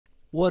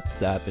What's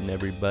happening,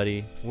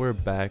 everybody? We're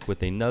back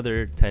with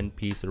another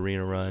 10-piece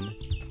arena run,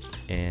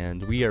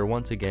 and we are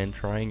once again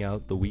trying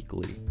out the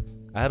weekly.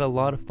 I had a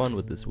lot of fun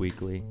with this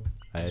weekly.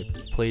 I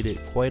played it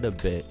quite a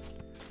bit,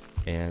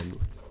 and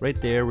right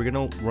there we're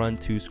gonna run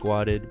 2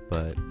 squatted,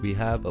 but we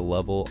have a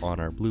level on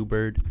our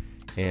bluebird,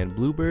 and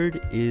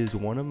bluebird is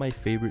one of my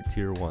favorite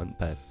tier 1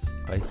 pets.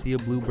 If I see a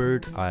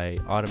bluebird, I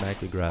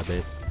automatically grab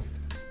it.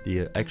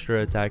 The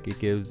extra attack it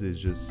gives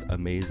is just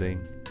amazing.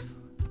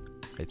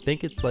 I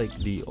think it's like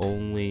the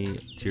only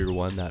tier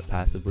 1 that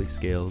passively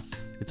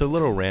scales. It's a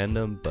little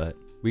random, but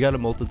we got a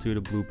multitude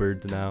of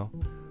bluebirds now.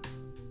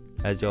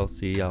 As y'all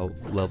see, I'll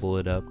level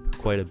it up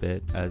quite a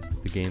bit as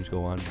the games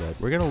go on, but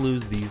we're gonna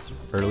lose these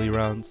early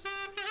rounds.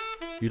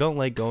 You don't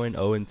like going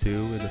 0-2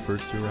 in the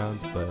first 2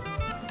 rounds, but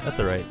that's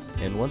alright.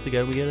 And once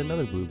again, we get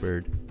another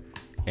bluebird.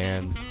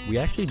 And we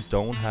actually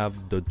don't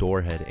have the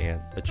doorhead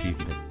ant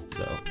achievement,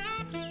 so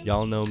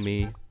y'all know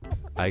me,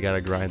 I gotta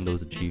grind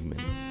those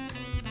achievements.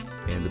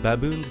 And the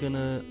baboon's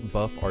gonna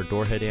buff our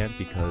doorhead ant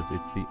because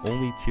it's the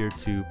only tier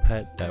 2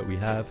 pet that we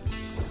have.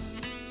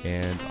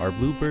 And our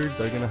bluebirds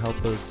are gonna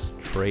help us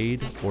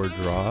trade or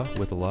draw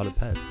with a lot of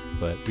pets.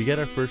 But we get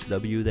our first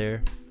W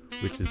there,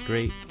 which is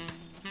great.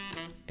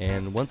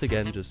 And once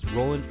again, just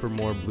rolling for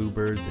more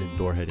bluebirds and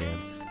doorhead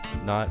ants.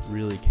 Not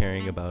really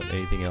caring about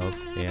anything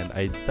else. And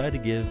I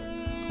decided to give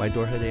my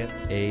doorhead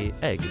ant a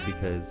egg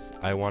because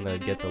I want to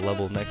get the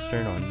level next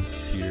turn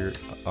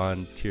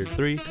on tier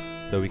 3,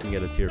 so we can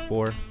get a tier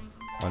 4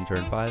 on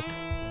turn 5.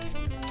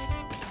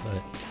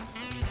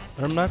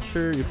 But I'm not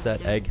sure if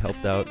that egg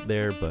helped out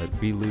there, but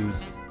we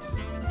lose.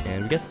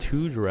 And we got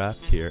 2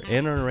 giraffes here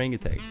and an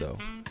orangutan. So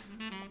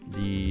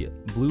the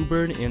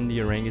bluebird and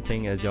the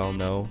orangutan, as y'all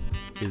know,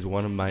 is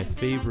one of my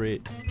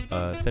favorite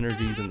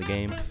synergies in the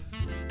game.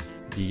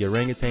 The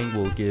orangutan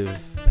will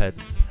give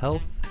pets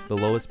health, the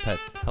lowest pet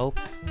health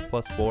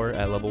 +4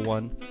 at level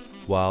 1,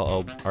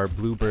 while our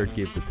bluebird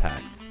gives attack.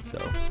 So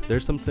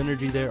there's some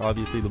synergy there.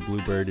 Obviously the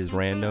bluebird is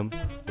random,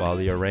 while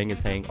the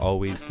orangutan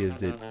always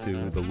gives it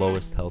to the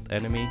lowest health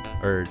enemy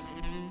or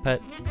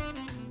pet.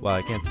 Well,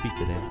 I can't speak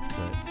today,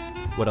 but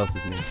what else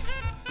is new?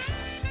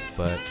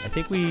 But I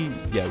think we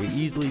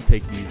easily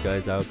take these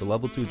guys out. The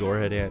level 2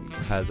 doorhead ant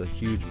has a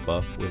huge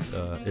buff with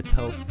its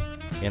health,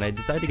 and I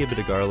decided to give it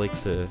a garlic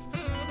to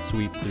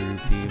sweep through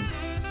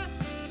teams.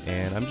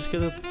 And I'm just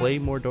gonna play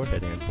more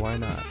doorhead ants. Why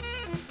not?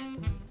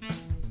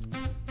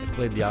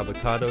 Played the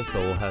avocado,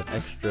 so we'll have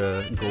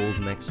extra gold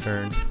next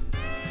turn.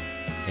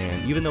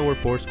 And even though we're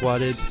 4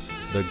 squatted,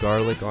 the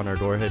garlic on our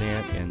doorhead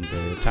ant and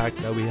the attack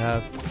that we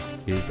have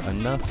is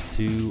enough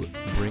to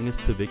bring us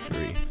to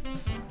victory.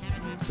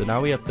 So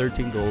now we have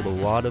 13 gold, a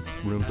lot of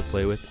room to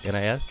play with, and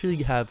I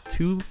actually have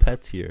 2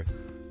 pets here,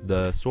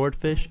 the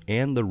swordfish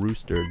and the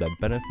rooster, that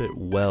benefit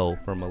well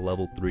from a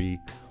level 3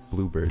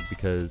 bluebird,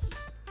 because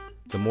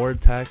the more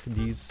attack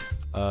these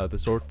the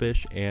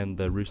swordfish and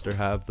the rooster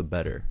have, the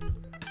better.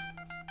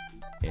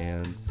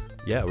 And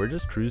yeah, we're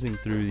just cruising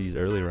through these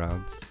early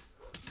rounds.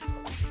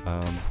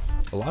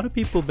 A lot of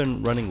people have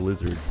been running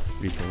lizard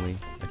recently.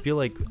 I feel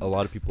like a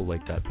lot of people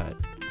like that pet.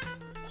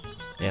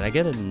 And I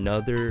get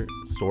another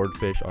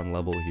swordfish on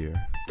level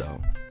here, so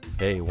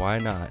hey, why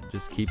not?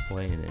 Just keep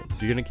playing it.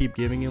 If you're gonna keep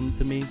giving them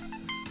to me,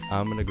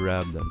 I'm gonna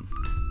grab them.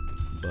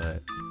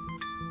 But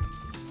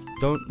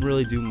don't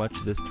really do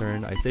much this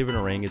turn. I save an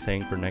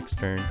orangutan for next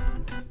turn.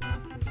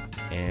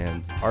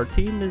 And our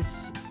team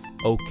is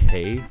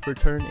okay for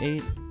turn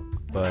 8,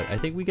 but I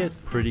think we get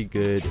pretty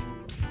good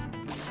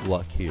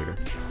luck here.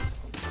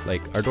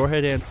 Like, our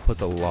doorhead ant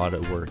puts a lot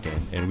of work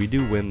in, and we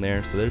do win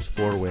there, so there's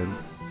 4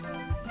 wins.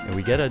 And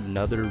we get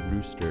another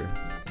rooster.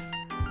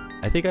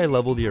 I think I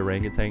level the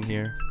orangutan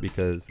here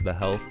because the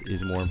health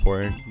is more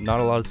important. Not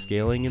a lot of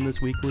scaling in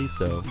this weekly,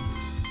 so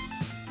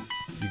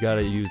you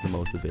gotta use the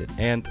most of it.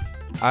 And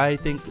I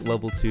think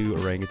level 2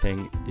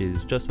 orangutan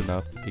is just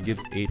enough. It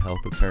gives 8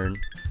 health a turn.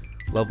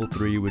 Level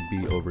 3 would be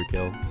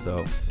overkill,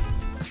 so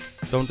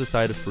don't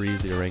decide to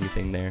freeze the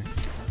orangutan there.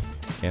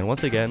 And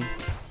once again,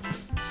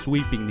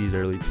 sweeping these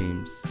early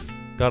teams.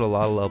 Got a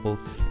lot of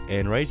levels,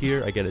 and right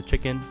here I get a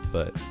chicken,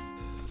 but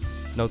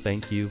no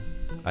thank you.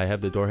 I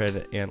have the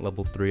doorhead ant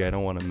level 3. I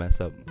don't want to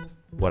mess up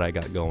what I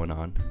got going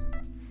on.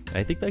 And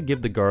I think I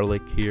give the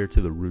garlic here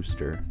to the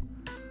rooster.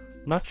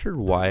 Not sure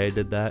why I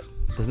did that.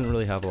 Doesn't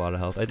really have a lot of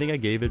health. I think I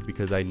gave it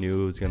because I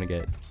knew it was going to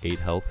get 8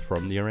 health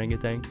from the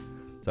orangutan.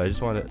 So I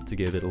just wanted to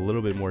give it a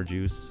little bit more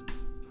juice,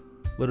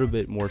 a little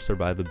bit more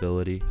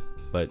survivability.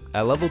 But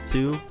at level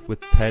 2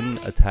 with 10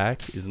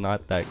 attack is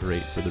not that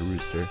great for the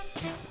rooster.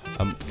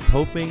 I was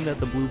hoping that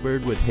the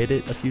bluebird would hit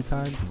it a few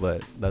times,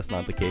 but that's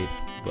not the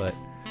case. But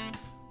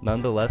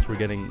nonetheless, we're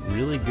getting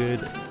really good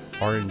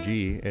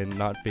RNG and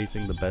not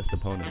facing the best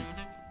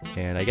opponents.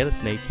 And I get a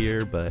snake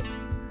here, but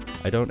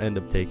I don't end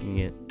up taking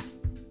it.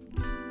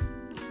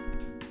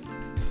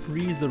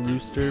 Freeze the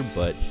rooster,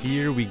 but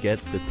here we get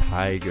the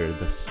tiger,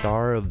 the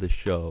star of the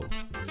show.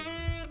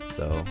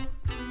 So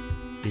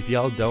if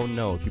y'all don't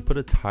know, if you put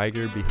a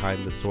tiger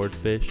behind the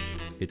swordfish,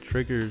 it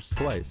triggers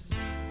twice.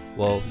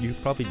 Well, you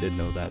probably did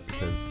know that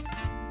because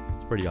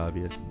it's pretty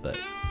obvious, but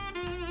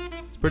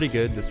pretty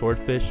good. The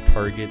swordfish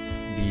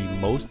targets the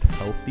most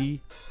healthy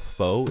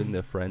foe in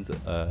the friends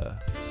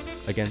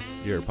against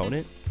your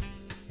opponent,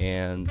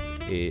 and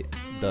it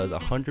does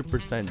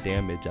 100%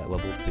 damage at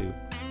level 2.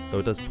 So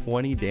it does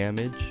 20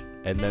 damage,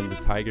 and then the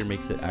tiger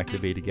makes it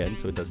activate again,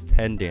 so it does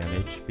 10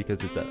 damage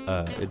because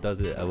it does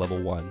it at level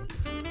 1.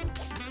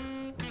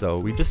 So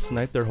we just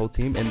sniped their whole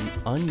team, and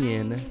the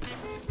onion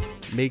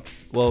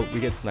makes, well, we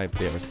get sniped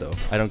there, so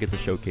I don't get to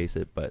showcase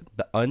it, but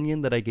the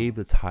onion that I gave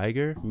the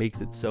tiger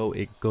makes it so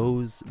it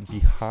goes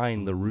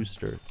behind the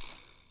rooster.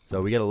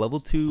 So we get a level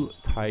 2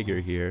 tiger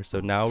here, so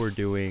now we're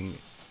doing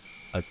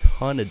a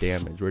ton of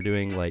damage. We're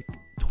doing like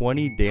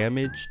 20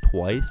 damage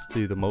twice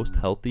to the most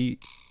healthy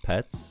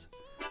pets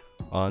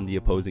on the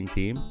opposing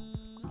team.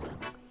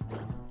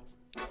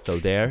 So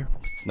there,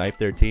 snipe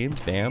their team,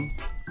 bam.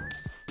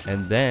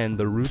 And then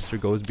the rooster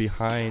goes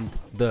behind,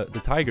 the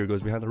tiger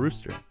goes behind the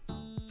rooster.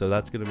 So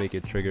that's gonna make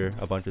it trigger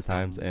a bunch of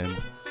times, and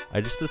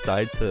I just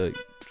decided to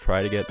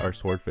try to get our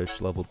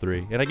swordfish level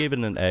 3. And I gave it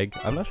an egg.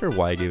 I'm not sure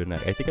why I gave it an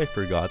egg. I think I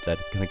forgot that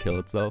it's gonna kill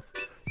itself.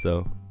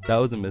 So that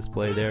was a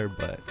misplay there,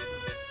 but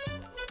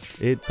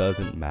it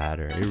doesn't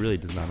matter. It really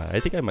does not matter. I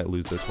think I might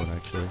lose this one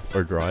actually,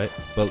 or draw it.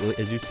 But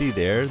as you see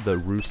there, the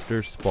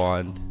rooster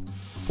spawned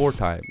 4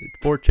 times.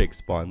 4 chicks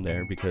spawned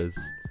there because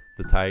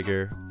the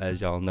tiger,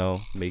 as y'all know,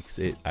 makes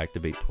it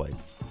activate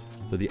twice.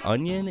 So the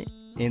onion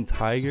and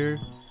tiger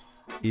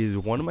is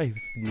one of my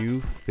new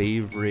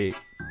favorite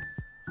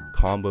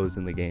combos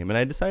in the game, and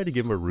I decided to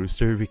give him a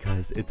rooster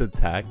because its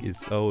attack is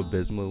so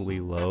abysmally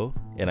low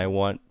and I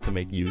want to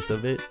make use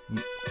of it.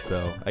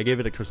 So I gave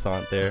it a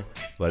croissant there,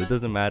 but it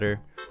doesn't matter.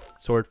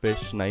 Swordfish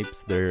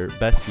snipes their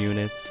best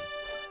units.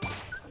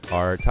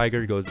 Our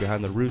tiger goes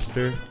behind the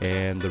rooster,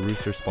 and the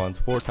rooster spawns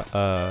 4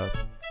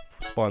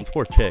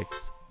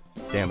 chicks.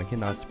 Damn, I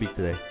cannot speak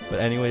today. But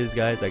anyways,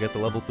 guys, I got the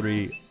level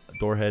 3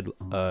 doorhead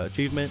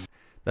achievement.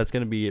 That's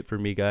gonna be it for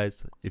me,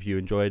 guys. If you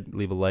enjoyed,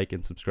 leave a like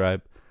and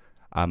subscribe.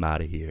 I'm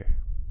out of here.